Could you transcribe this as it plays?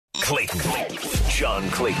Clayton. John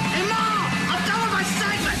Clayton. Hey, Mom! I'm done with my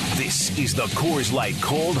segment! This is the Coors Light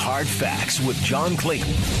Cold Hard Facts with John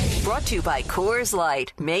Clayton. Brought to you by Coors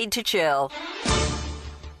Light, made to chill.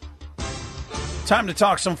 Time to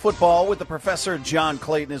talk some football with the Professor John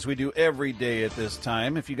Clayton, as we do every day at this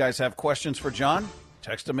time. If you guys have questions for John,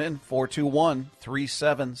 text them in,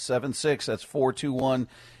 421-3776. That's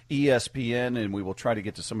 421-ESPN, and we will try to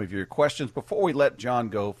get to some of your questions before we let John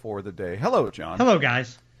go for the day. Hello, John. Hello,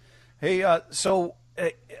 guys. Hey, I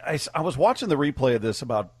was watching the replay of this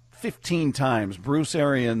about 15 times. Bruce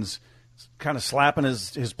Arians kind of slapping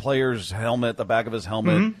his player's helmet, the back of his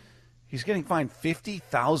helmet. Mm-hmm. He's getting fined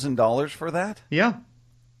 $50,000 for that? Yeah.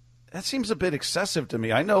 That seems a bit excessive to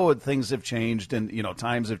me. I know things have changed and,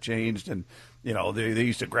 times have changed and, they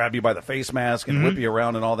used to grab you by the face mask and whip you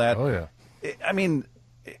around and all that. Oh, yeah. I mean,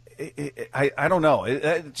 I don't know.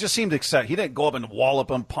 It just seemed excessive. He didn't go up and wallop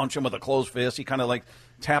him, punch him with a closed fist. He kind of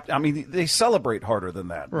tapped. I mean, they celebrate harder than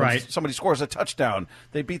that. Right. When somebody scores a touchdown,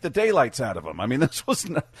 they beat the daylights out of him. I mean, this was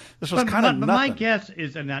kind of nothing. But my guess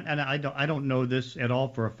is, and I don't know this at all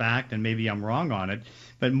for a fact, and maybe I'm wrong on it,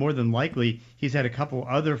 but more than likely he's had a couple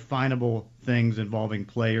other finable things involving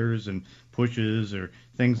players and pushes or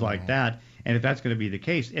things like that. And if that's going to be the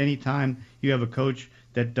case, anytime you have a coach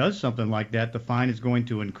that does something like that, the fine is going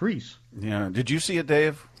to increase. Yeah. Did you see it,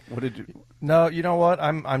 Dave? What did you? No, you know what?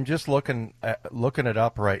 I'm just looking it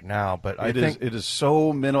up right now, but I think it is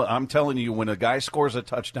so minimal. I'm telling you, when a guy scores a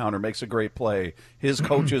touchdown or makes a great play, his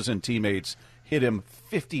coaches and teammates hit him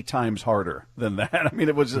 50 times harder than that. I mean,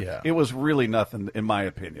 it was really nothing, in my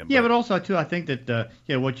opinion. Yeah, but also too, I think that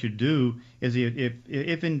what you do is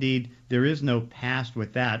if indeed there is no past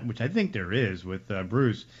with that, which I think there is with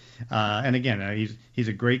Bruce. And again, he's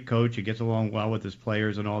a great coach. He gets along well with his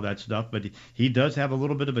players and all that stuff. But he does have a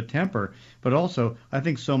little bit of a temper. But also, I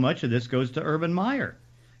think so much of this goes to Urban Meyer.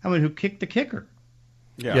 I mean, who kicked the kicker?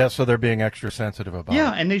 Yeah, so they're being extra sensitive about it.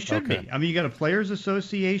 Yeah, and they should be. I mean, you got a players'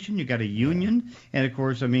 association, you got a union, and of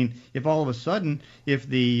course, I mean, if all of a sudden, if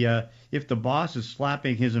the boss is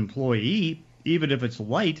slapping his employee, even if it's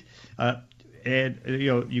light, and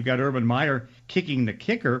you got Urban Meyer kicking the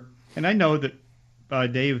kicker, and I know that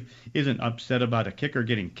Dave isn't upset about a kicker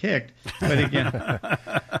getting kicked, but again.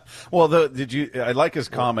 Well, I like his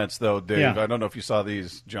comments though, Dave. Yeah. I don't know if you saw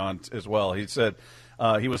these, John, as well. He said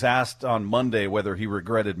he was asked on Monday whether he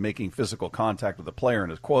regretted making physical contact with the player, and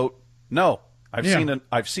his quote, "No, I've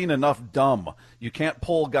seen enough dumb. You can't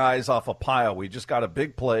pull guys off a pile. We just got a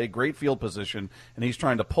big play, great field position, and he's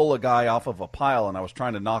trying to pull a guy off of a pile, and I was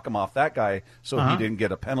trying to knock him off that guy so he didn't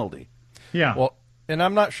get a penalty." Yeah. Well, and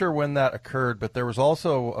I'm not sure when that occurred, but there was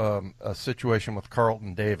also a situation with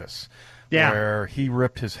Carlton Davis where he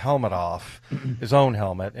ripped his helmet off, his own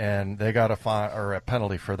helmet, and they got a fine or a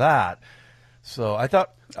penalty for that. So I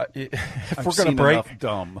thought if we're going to break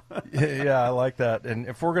dumb, yeah, I like that. And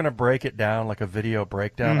if we're going to break it down like a video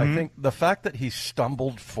breakdown, I think the fact that he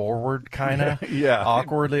stumbled forward kind of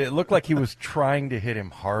awkwardly, it looked like he was trying to hit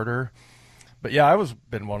him harder. But yeah, I was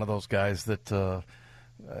been one of those guys that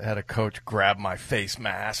had a coach grab my face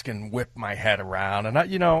mask and whip my head around, and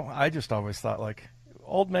I just always thought like,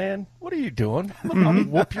 old man, what are you doing? I'll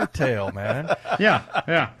whoop your tail, man.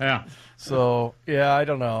 Yeah. So yeah, I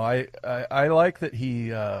don't know. I like that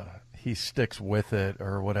he sticks with it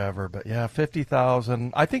or whatever. But yeah,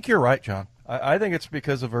 50,000. I think you're right, John. I think it's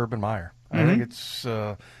because of Urban Meyer. I think it's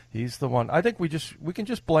he's the one. I think we can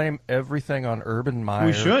just blame everything on Urban Meyer.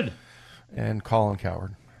 We should. And Colin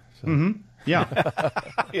Cowherd. So. Yeah.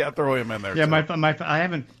 Throw him in there. Yeah, I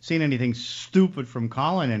haven't seen anything stupid from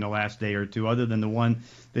Colin in the last day or two, other than the one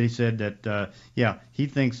that he said that, he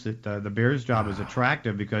thinks that the Bears' job is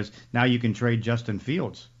attractive because now you can trade Justin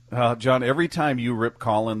Fields. John, every time you rip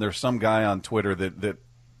Colin, there's some guy on Twitter that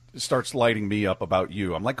starts lighting me up about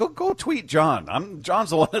you. I'm like, go tweet John. John's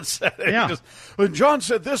the one that said it. Yeah. John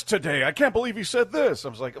said this today. I can't believe he said this. I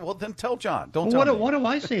was like, well, then tell John. Don't tell me. What do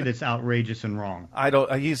I say that's outrageous and wrong? I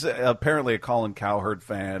don't. He's apparently a Colin Cowherd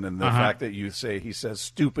fan, and the fact that you say he says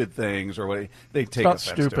stupid things or what they take offense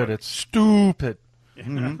to it. It's not stupid. It's stupid.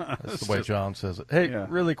 That's the way John says it. Hey,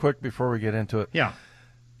 really quick before we get into it. Yeah.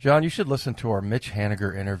 John, you should listen to our Mitch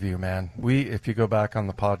Haniger interview, man. If you go back on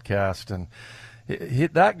the podcast and.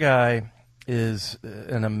 That guy is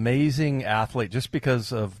an amazing athlete just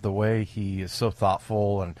because of the way he is so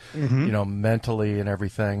thoughtful and, mentally and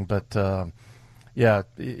everything. But, and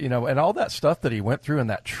all that stuff that he went through in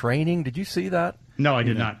that training, did you see that? No, I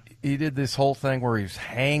did not. He did this whole thing where he was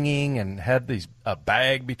hanging and had a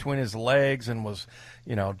bag between his legs and was,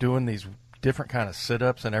 doing these different kind of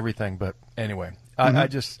sit-ups and everything. But anyway,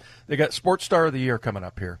 they got Sports Star of the Year coming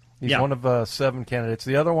up here. He's one of 7 candidates.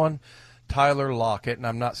 The other one, Tyler Lockett, and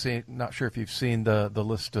I'm not sure if you've seen the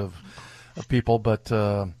list of people, but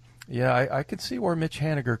I could see where Mitch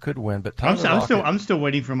Haniger could win. But I'm still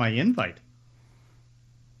waiting for my invite.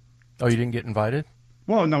 Oh, you didn't get invited?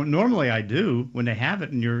 Well, no. Normally I do when they have it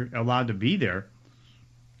and you're allowed to be there.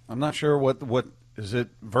 I'm not sure what is it,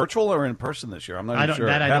 virtual or in person this year. I'm not even sure.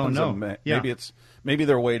 That I don't know. Yeah. Maybe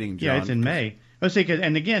they're waiting, John. Yeah, it's in May. Let's see,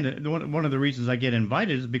 and again, one of the reasons I get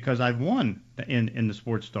invited is because I've won in the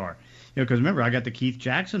Sports Star. Because remember, I got the Keith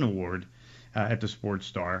Jackson Award at the Sports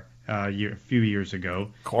Star a few years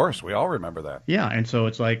ago. Of course, we all remember that. Yeah, and so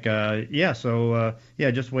it's like,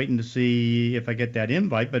 just waiting to see if I get that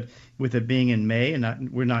invite. But with it being in May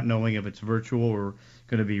and we're not knowing if it's virtual or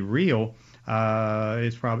going to be real,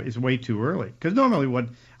 it's way too early. Because normally, what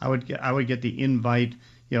I would get the invite,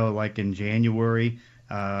 like in January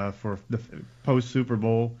for the post Super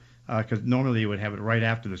Bowl. Because normally you would have it right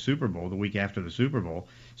after the Super Bowl, the week after the Super Bowl.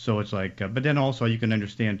 So it's like, but then also you can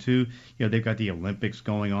understand too, they've got the Olympics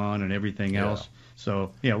going on and everything else.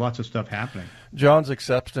 So lots of stuff happening. John's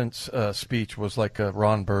acceptance speech was like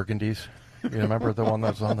Ron Burgundy's. You remember the one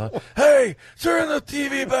that was on the, hey, turn the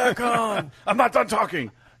TV back on. I'm not done talking.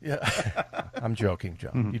 Yeah, I'm joking,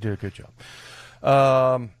 John. Mm-hmm. You did a good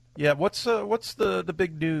job. What's the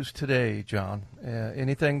big news today, John?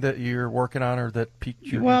 Anything that you're working on or that piqued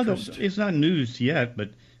your interest? Well, it's not news yet, but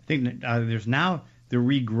I think that, there's now the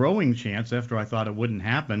regrowing chance, after I thought it wouldn't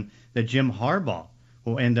happen, that Jim Harbaugh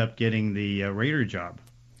will end up getting the Raider job.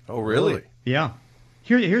 Oh, really? Yeah.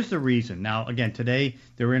 Here's the reason. Now, again, today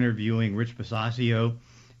they're interviewing Rich Bisaccia.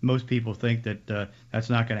 Most people think that that's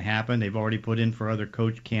not going to happen. They've already put in for other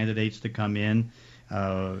coach candidates to come in,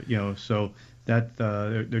 so that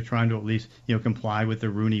they're trying to at least comply with the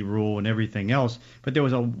Rooney Rule and everything else. But there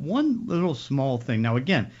was one little small thing. Now,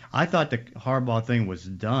 again, I thought the Harbaugh thing was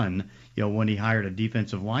done, when he hired a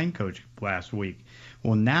defensive line coach last week.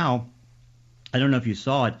 Well, now, I don't know if you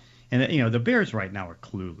saw it, and the Bears right now are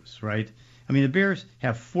clueless, right? I mean, the Bears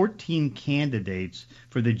have 14 candidates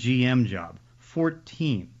for the GM job.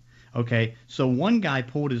 14. Okay, so one guy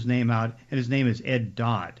pulled his name out, and his name is Ed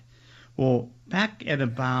Dodd. Well, back at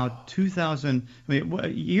about 2000,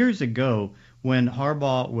 years ago, when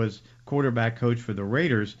Harbaugh was quarterback coach for the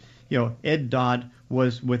Raiders, Ed Dodd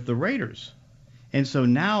was with the Raiders. And so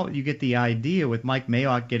now you get the idea with Mike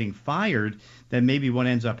Mayock getting fired that maybe what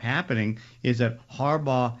ends up happening is that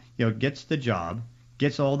Harbaugh, gets the job,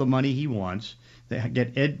 gets all the money he wants. They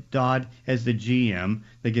get Ed Dodd as the GM.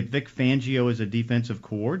 They get Vic Fangio as a defensive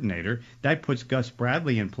coordinator. That puts Gus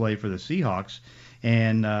Bradley in play for the Seahawks.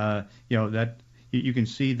 And, that you can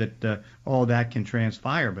see that all that can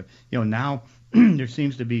transpire. But, now there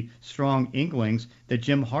seems to be strong inklings that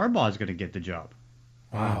Jim Harbaugh is going to get the job.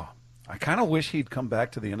 Wow. I kind of wish he'd come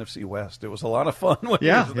back to the NFC West. It was a lot of fun when he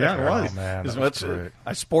was there. Yeah, it was. Oh, man, that was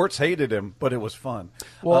great. Sports hated him, but it was fun.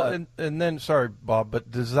 Well, and then, sorry, Bob,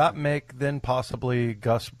 but does that make then possibly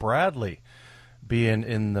Gus Bradley being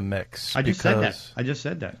in the mix? I just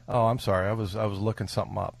said that. Oh, I'm sorry. I was looking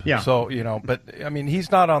something up. Yeah. So, but, I mean,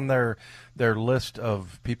 he's not on their list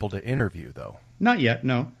of people to interview, though. Not yet,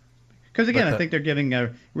 no. Because, again, I think they're giving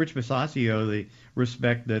Rich Bisaccia the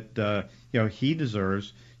respect that, he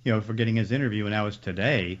deserves, for getting his interview, and that was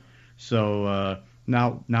today. So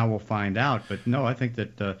now we'll find out. But, no, I think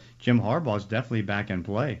that Jim Harbaugh is definitely back in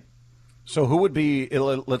play. So who would be,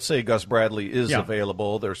 let's say Gus Bradley is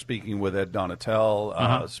available. They're speaking with Ed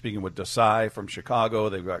Donatel, speaking with Desai from Chicago.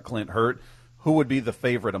 They've got Clint Hurt. Who would be the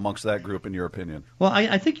favorite amongst that group, in your opinion? Well,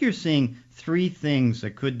 I think you're seeing three things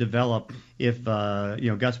that could develop if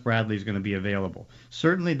Gus Bradley is going to be available.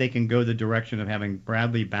 Certainly, they can go the direction of having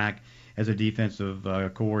Bradley back as a defensive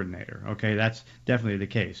coordinator. Okay, that's definitely the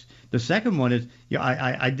case. The second one is,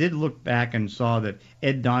 I did look back and saw that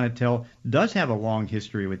Ed Donatel does have a long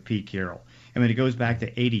history with Pete Carroll. I mean, it goes back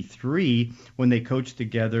to '83 when they coached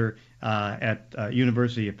together at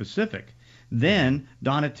University of Pacific. Then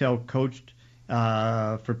Donatel coached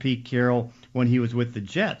for Pete Carroll when he was with the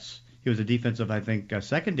Jets. He was a defensive, I think,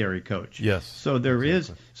 secondary coach. Yes. So there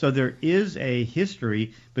is a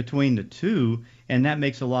history between the two, and that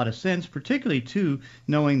makes a lot of sense, particularly too,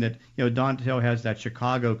 knowing that Donatel has that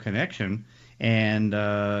Chicago connection, and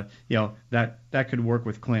that could work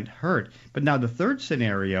with Clint Hurt. But now the third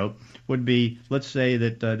scenario would be, let's say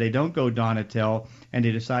that they don't go Donatel and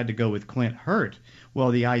they decide to go with Clint Hurt.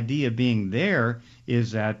 Well, the idea being there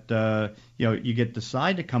is that you get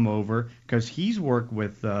Desai to come over because he's worked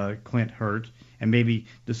with Clint Hurt, and maybe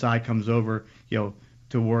Desai comes over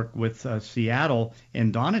to work with Seattle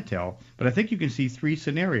and Donatel. But I think you can see three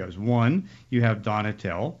scenarios. One, you have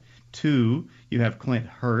Donatel. Two, you have Clint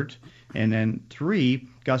Hurt, and then 3,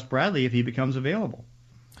 Gus Bradley if he becomes available.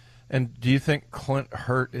 And do you think Clint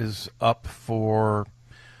Hurt is up for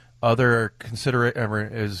other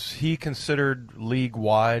is he considered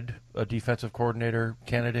league-wide a defensive coordinator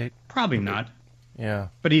candidate? Probably not. Yeah.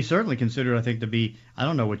 But he's certainly considered, I think, to be, I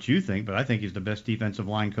don't know what you think, but I think he's the best defensive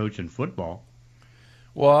line coach in football.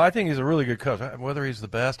 Well, I think he's a really good coach. Whether he's the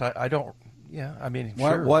best, I don't. Yeah, I mean,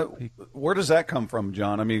 sure. Where does that come from,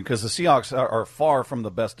 John? I mean, because the Seahawks are far from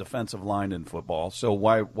the best defensive line in football. So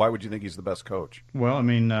why would you think he's the best coach? Well, I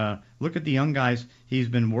mean, look at the young guys he's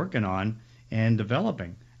been working on and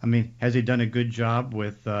developing. I mean, has he done a good job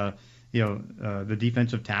with the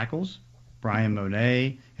defensive tackles? Brian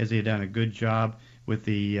Monet, has he done a good job with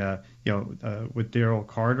the with Daryl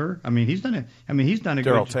Carter? I mean, he's done a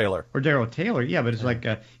Daryl Taylor or Daryl Taylor, yeah. But it's like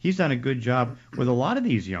he's done a good job with a lot of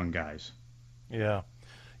these young guys. Yeah.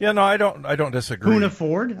 No, I don't disagree. Poona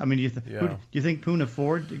Ford. I mean, do you think Poona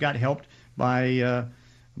Ford got helped by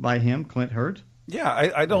him, Clint Hurt?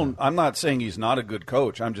 Yeah, I don't. I'm not saying he's not a good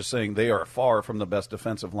coach. I'm just saying they are far from the best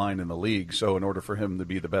defensive line in the league. So in order for him to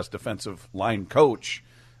be the best defensive line coach,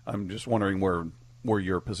 I'm just wondering where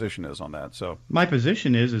your position is on that. So my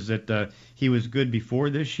position is that he was good before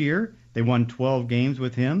this year. They won 12 games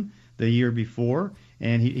with him the year before,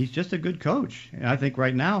 and he's just a good coach. And I think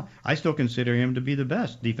right now I still consider him to be the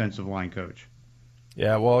best defensive line coach.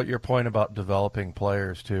 Yeah, well, your point about developing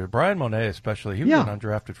players too. Brian Monet, especially, he was an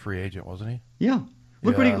undrafted free agent, wasn't he? Yeah.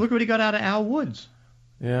 Look what he got out of Al Woods.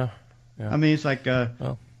 Yeah. I mean, it's like,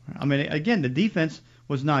 I mean, again, the defense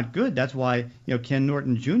was not good. That's why Ken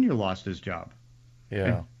Norton Jr. lost his job.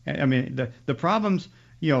 Yeah. I mean, the problems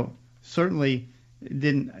certainly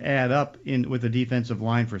didn't add up with the defensive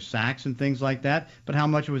line for sacks and things like that. But how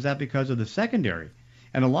much was that because of the secondary?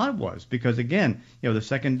 And a lot was because, again, the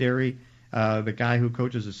secondary. The guy who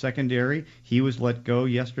coaches the secondary, he was let go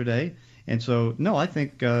yesterday. And so, no, I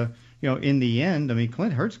think, in the end, I mean,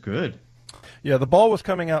 Clint Hurt's good. Yeah, the ball was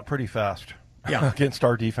coming out pretty fast against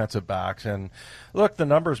our defensive backs. And, look, the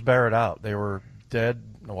numbers bear it out. They were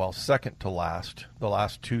second to last the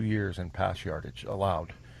last 2 years in pass yardage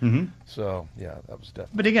allowed. Mm-hmm. So, yeah, that was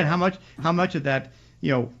definitely. But, again, how much of that,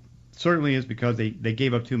 certainly is because they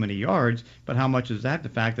gave up too many yards, but how much is that the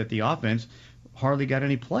fact that the offense hardly got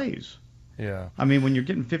any plays? Yeah. I mean, when you're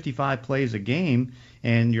getting 55 plays a game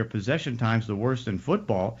and your possession time's the worst in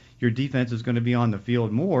football, your defense is going to be on the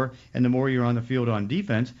field more, and the more you're on the field on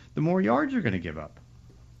defense, the more yards you're going to give up.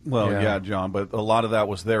 Well, yeah, John, but a lot of that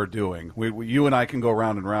was their doing. You and I can go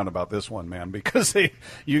round and round about this one, man, because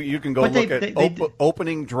you can go look at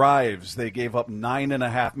opening drives. They gave up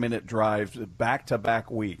 9.5-minute drives back-to-back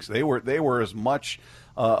weeks. They were as much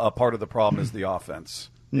a part of the problem as the offense.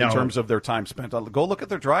 In terms of their time spent on, go look at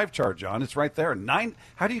their drive chart, John. It's right there.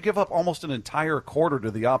 How do you give up almost an entire quarter to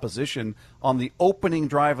the opposition on the opening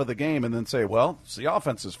drive of the game and then say, well, it's the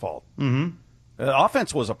offense's fault? Mm-hmm. The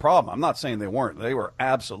offense was a problem. I'm not saying they weren't. They were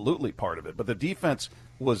absolutely part of it. But the defense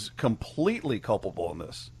was completely culpable in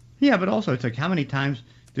this. Yeah, but also it's like how many times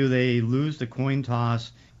do they lose the coin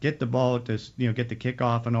toss, get the ball to get the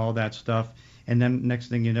kickoff and all that stuff, and then next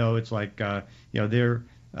thing you know, it's like they're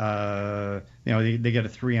they get a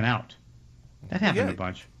 3 and out. That happened a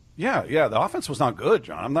bunch. Yeah. The offense was not good,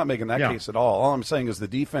 John. I'm not making that case at all. All I'm saying is the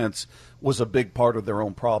defense was a big part of their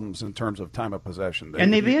own problems in terms of time of possession.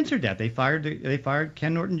 They've answered that. They fired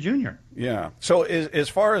Ken Norton Jr. Yeah. So as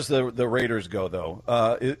far as the Raiders go, though,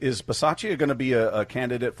 is Bisaccia going to be a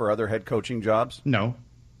candidate for other head coaching jobs? No.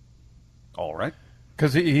 All right.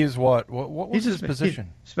 Because he's what was his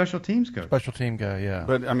position? Special teams coach. Special team guy, yeah.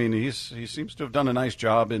 But, I mean, he seems to have done a nice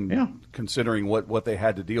job in considering what they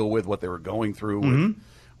had to deal with, what they were going through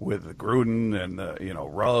with Gruden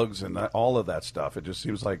and, Ruggs and all of that stuff. It just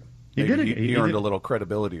seems like he earned a little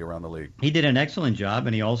credibility around the league. He did an excellent job,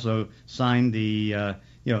 and he also signed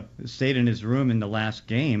stayed in his room in the last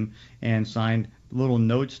game and signed little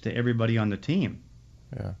notes to everybody on the team.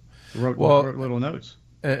 Yeah. Wrote little notes.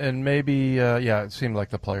 And maybe, it seemed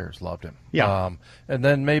like the players loved him. Yeah. And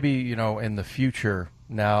then maybe, in the future,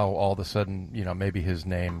 now all of a sudden, maybe his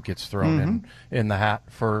name gets thrown in the hat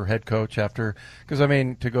for head coach after. Because, I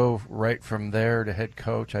mean, to go right from there to head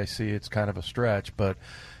coach, I see it's kind of a stretch. But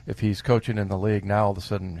if he's coaching in the league, now all of a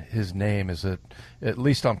sudden his name is at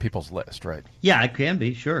least on people's list, right? Yeah, it can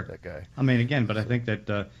be, sure. That guy. I mean, again, but I think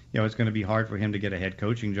that, it's going to be hard for him to get a head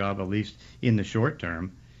coaching job, at least in the short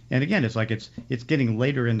term. And again, it's like it's getting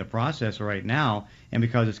later in the process right now, and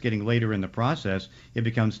because it's getting later in the process, it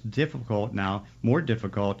becomes more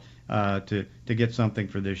difficult to get something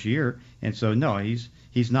for this year. And so, no, he's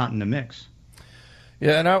not in the mix.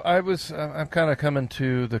 Yeah, and I'm kind of coming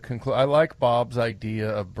to the conclusion. I like Bob's idea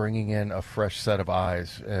of bringing in a fresh set of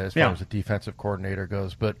eyes as far as the defensive coordinator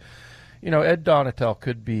goes. But, Ed Donatel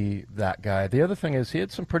could be that guy. The other thing is he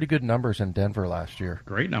had some pretty good numbers in Denver last year.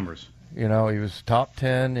 Great numbers. He was top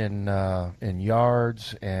 10 in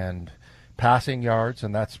yards and passing yards,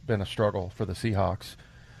 and that's been a struggle for the Seahawks.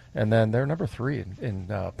 And then they're number 3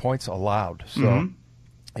 in points allowed. So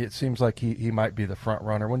it seems like he might be the front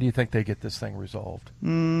runner. When do you think they get this thing resolved?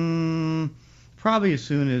 Probably as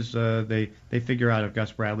soon as they figure out if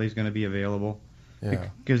Gus Bradley's going to be available. Yeah.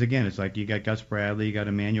 Because again, it's like you got Gus Bradley, you got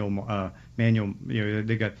Emmanuel.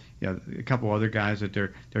 They got a couple other guys that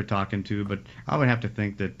they're talking to. But I would have to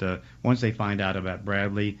think that once they find out about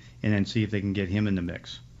Bradley, and then see if they can get him in the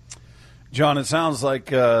mix. John, it sounds like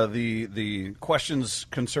the questions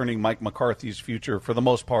concerning Mike McCarthy's future, for the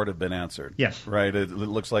most part, have been answered. Yes. Right? It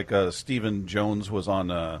looks like Stephen Jones was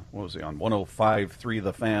on, on 105.3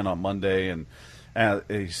 The Fan on Monday, and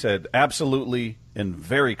he said absolutely and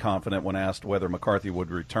very confident when asked whether McCarthy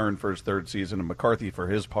would return for his third season. And McCarthy, for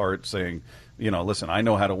his part, saying, listen, I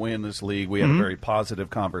know how to win this league. We had a very positive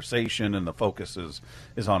conversation, and the focus is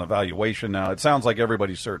on evaluation now. It sounds like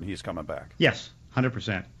everybody's certain he's coming back. Yes,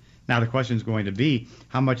 100%. Now the question is going to be,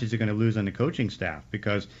 how much is he going to lose on the coaching staff?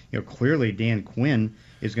 Because clearly Dan Quinn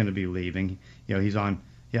is going to be leaving. He's on.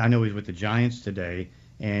 I know he's with the Giants today,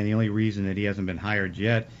 and the only reason that he hasn't been hired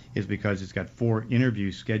yet is because he's got 4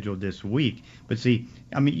 interviews scheduled this week. But see,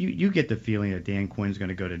 you get the feeling that Dan Quinn's going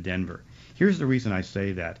to go to Denver. Here's the reason I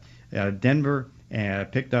say that. Denver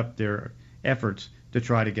picked up their efforts to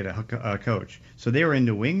try to get a coach. So they were in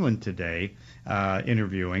New England today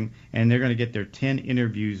interviewing, and they're going to get their 10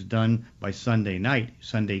 interviews done by Sunday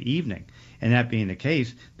evening. And that being the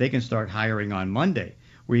case, they can start hiring on Monday,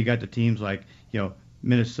 where you got the teams like,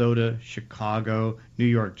 Minnesota, Chicago, New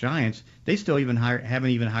York Giants. They still haven't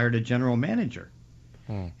even hired a general manager.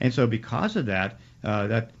 And so because of that,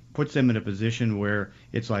 that puts them in a position where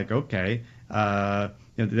it's like, okay,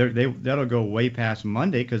 that'll go way past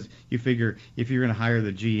Monday, because you figure if you're going to hire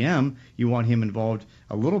the GM, you want him involved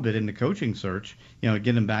a little bit in the coaching search, get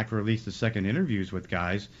him back for at least the second interviews with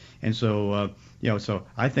guys. And so, so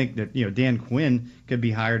I think that, Dan Quinn could be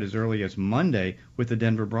hired as early as Monday with the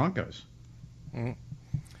Denver Broncos.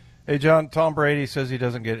 Hey, John, Tom Brady says he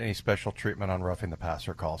doesn't get any special treatment on roughing the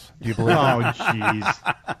passer calls. Do you believe Oh,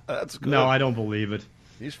 jeez. That's good. No, I don't believe it.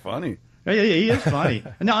 He's funny. Yeah, he is funny.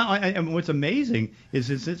 No, and what's amazing is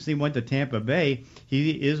that since he went to Tampa Bay,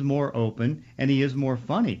 he is more open and he is more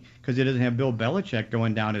funny, because he doesn't have Bill Belichick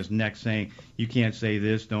going down his neck saying, you can't say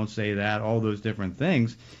this, don't say that, all those different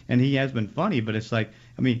things. And he has been funny, but it's like,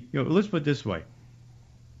 let's put it this way.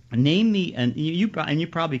 Name me, and you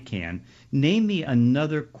probably can, name me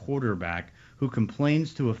another quarterback who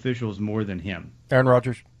complains to officials more than him. Aaron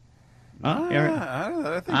Rodgers.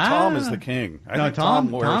 I think Tom is the king.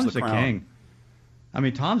 Tom's the crown.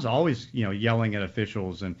 king. Tom's always, yelling at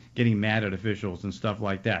officials and getting mad at officials and stuff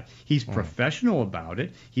like that. He's professional about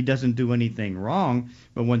it. He doesn't do anything wrong.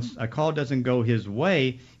 But when a call doesn't go his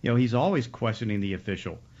way, he's always questioning the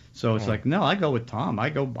official. So it's like, no, I go with Tom. I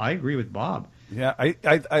agree with Bob. Yeah,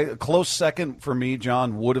 a close second for me,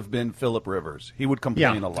 John, would have been Phillip Rivers. He would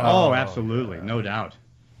complain a lot. Oh, absolutely, no doubt.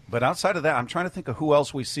 But outside of that, I'm trying to think of who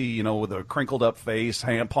else we see, with a crinkled up face,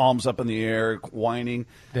 palms up in the air, whining.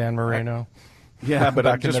 Dan Marino. Yeah, but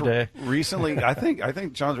back just in the day. Recently, I think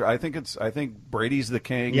Brady's the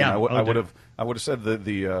king. Yeah, and I would have said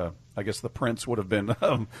the I guess the prince would have been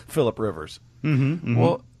Phillip Rivers. Mm-hmm.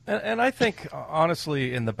 Well, and I think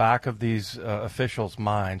honestly, in the back of these officials'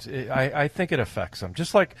 minds, I think it affects them.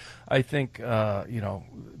 Just like I think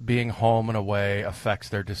being home and away affects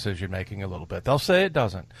their decision making a little bit. They'll say it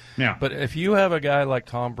doesn't. Yeah. But if you have a guy like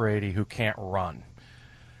Tom Brady who can't run,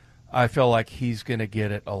 I feel like he's going to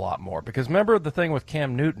get it a lot more. Because remember the thing with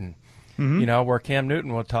Cam Newton, where Cam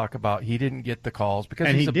Newton would talk about he didn't get the calls because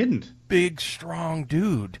he's a big, strong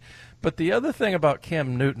dude. But the other thing about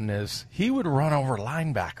Cam Newton is he would run over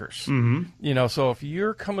linebackers. Mm-hmm. So if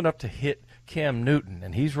you're coming up to hit Cam Newton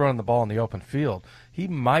and he's running the ball in the open field, he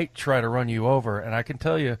might try to run you over. And I can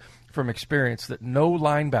tell you from experience that no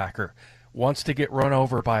linebacker wants to get run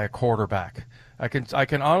over by a quarterback. I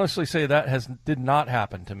can honestly say that did not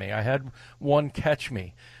happen to me. I had one catch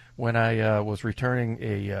me when I was returning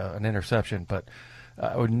an interception, but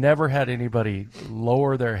I would never had anybody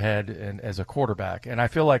lower their head as a quarterback, and I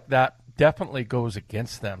feel like that definitely goes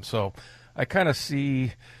against them. So I kind of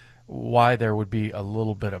see why there would be a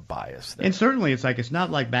little bit of bias there. And certainly it's not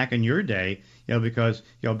like back in your day, because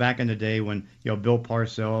back in the day when Bill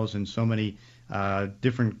Parcells and so many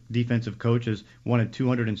different defensive coaches wanted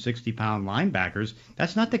 260-pound linebackers.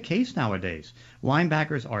 That's not the case nowadays.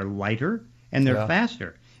 Linebackers are lighter and they're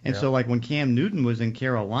faster. And so, like when Cam Newton was in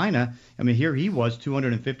Carolina, I mean, here he was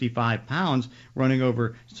 255 pounds running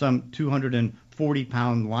over some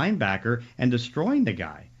 240-pound linebacker and destroying the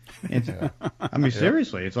guy. And, I mean,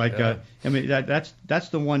 seriously, it's like I mean that's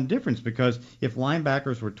the one difference, because if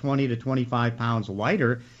linebackers were 20 to 25 pounds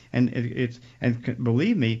lighter, and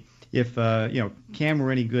believe me, if Cam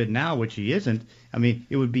were any good now, which he isn't, I mean,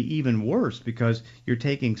 it would be even worse, because you're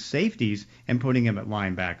taking safeties and putting him at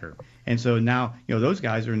linebacker. And so now, those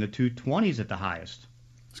guys are in the 220s at the highest.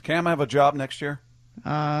 Does Cam have a job next year?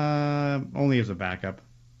 Only as a backup.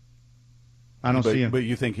 I don't see him. But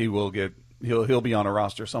you think he'll be on a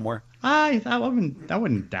roster somewhere? I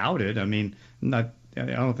wouldn't doubt it. I mean, I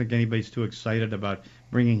don't think anybody's too excited about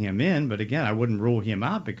bringing him in. But again, I wouldn't rule him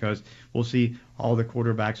out, because we'll see all the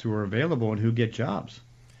quarterbacks who are available and who get jobs.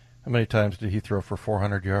 How many times did he throw for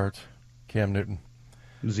 400 yards, Cam Newton?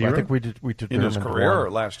 0? Well, I think we determined in his career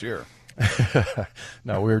or last year.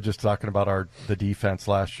 No, we were just talking about the defense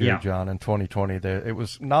last year, John. In 2020, it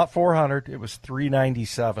was not 400; it was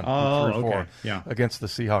 397. Okay. Against the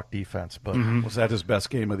Seahawks defense. But was that his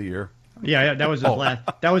best game of the year? Yeah, that was his last.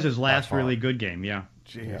 That was his last really good game. Yeah.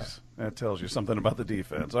 Jeez, that tells you something about the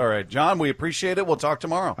defense. All right, John, we appreciate it. We'll talk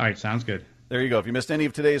tomorrow. All right, sounds good. There you go. If you missed any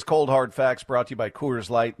of today's Cold Hard Facts, brought to you by Coors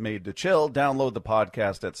Light, made to chill, download the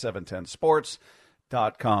podcast at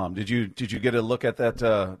 710sports.com. Did you get a look at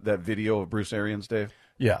that video of Bruce Arians, Dave?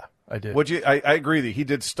 Yeah, I did. I agree that he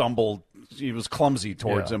did stumble. He was clumsy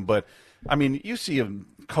towards him, but I mean, you see him,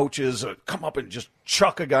 coaches come up and just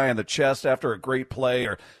chuck a guy in the chest after a great play,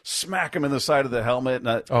 or smack him in the side of the helmet.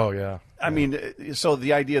 I mean, so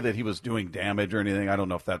the idea that he was doing damage or anything, I don't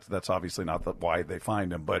know if that's obviously not why they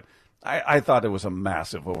fined him, but I thought it was a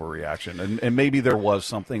massive overreaction, and maybe there was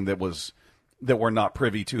something that we're not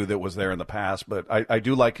privy to that was there in the past. But I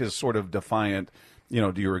do like his sort of defiant,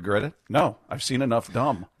 do you regret it? No, I've seen enough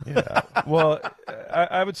dumb. Yeah. Well,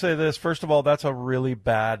 I would say this. First of all, that's a really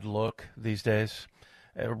bad look these days,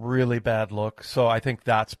 a really bad look. So I think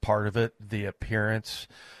that's part of it, the appearance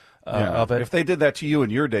of it. If they did that to you in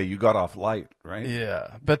your day, you got off light, right?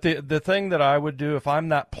 Yeah. But the thing that I would do if I'm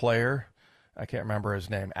that player, I can't remember his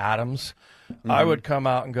name, Adams, I would come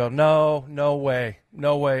out and go, no way,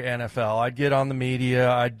 NFL. I'd get on the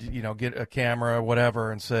media, I'd get a camera,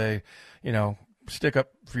 whatever, and say, stick up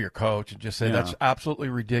for your coach and just say that's absolutely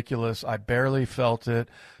ridiculous. I barely felt it.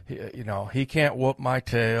 He can't whoop my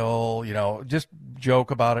tail. Just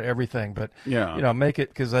joke about it, everything. But make it,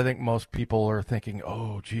 because I think most people are thinking,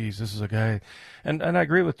 oh, geez, this is a guy, and I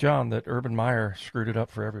agree with John that Urban Meyer screwed it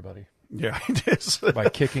up for everybody. Yeah, he did. By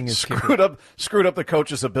kicking his screwed up the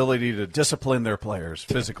coach's ability to discipline their players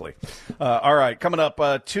physically. All right, coming up, 2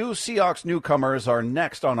 Seahawks newcomers are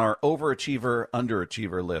next on our overachiever,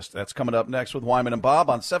 underachiever list. That's coming up next with Wyman and Bob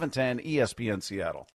on 710 ESPN Seattle.